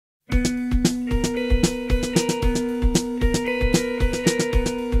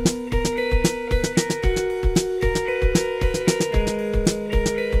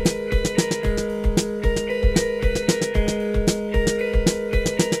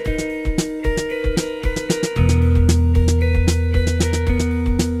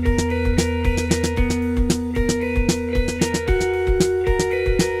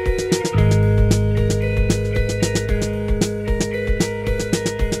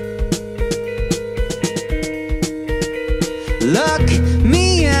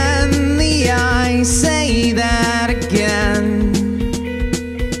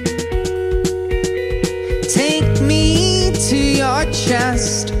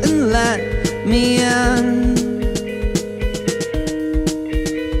let me in.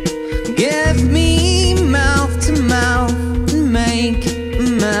 Give me mouth to mouth and make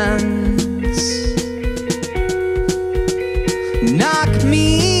amends. Knock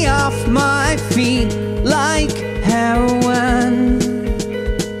me off my feet like heroin.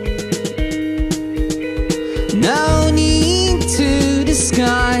 No need to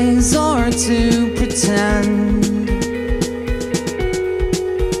disguise or to pretend.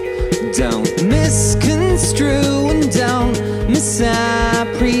 Don't misconstrue and don't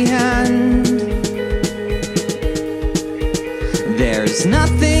misapprehend. There's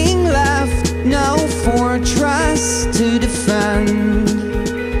nothing left, no fortress to defend.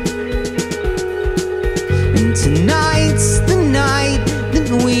 And tonight's the night that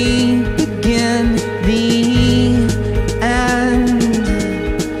we begin the end.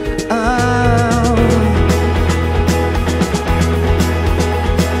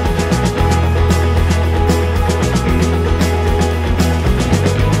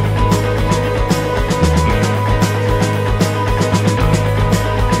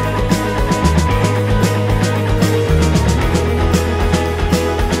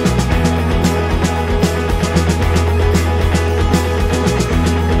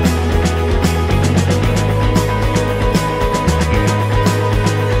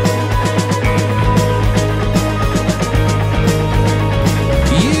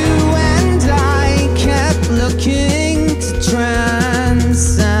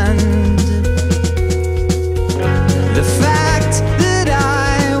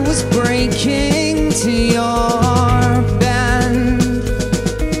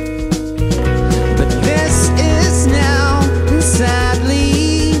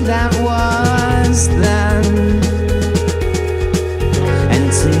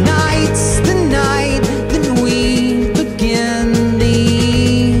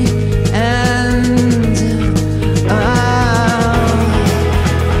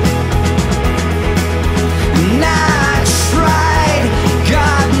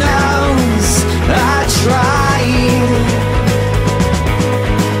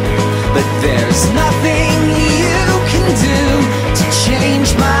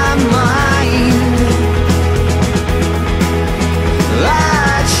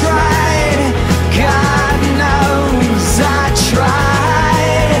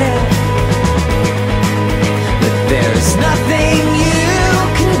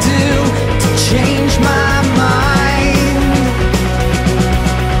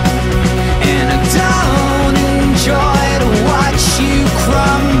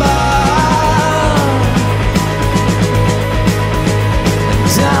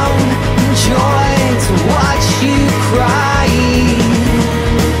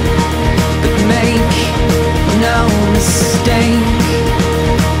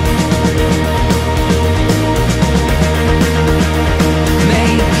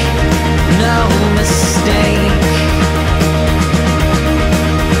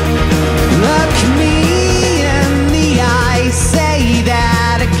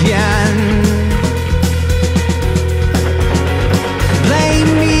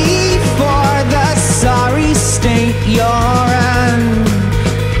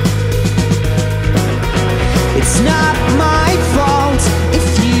 It's not my fault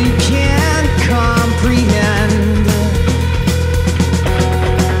if you can't comprehend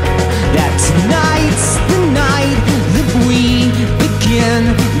that tonight's the night that we begin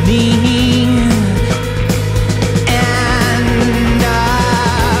the